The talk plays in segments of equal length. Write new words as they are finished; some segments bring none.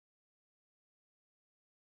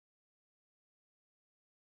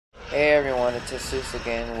Hey everyone, it's Jesus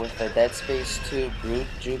again with the Dead Space 2 Brute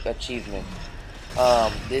Juke achievement.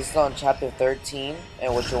 This is on chapter 13,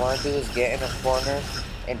 and what you want to do is get in a corner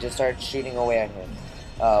and just start shooting away at him.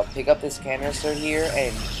 Pick up this canister here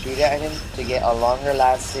and shoot at him to get a longer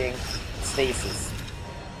lasting stasis.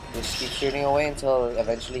 Just keep shooting away until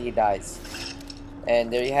eventually he dies.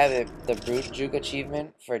 And there you have it, the Brute Juke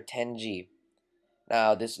achievement for 10G.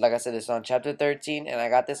 Now, this, like I said, this is on chapter 13, and I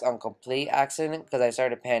got this on complete accident because I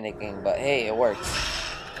started panicking. But hey, it works.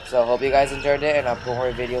 So, hope you guys enjoyed it, and I'll put more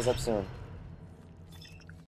videos up soon.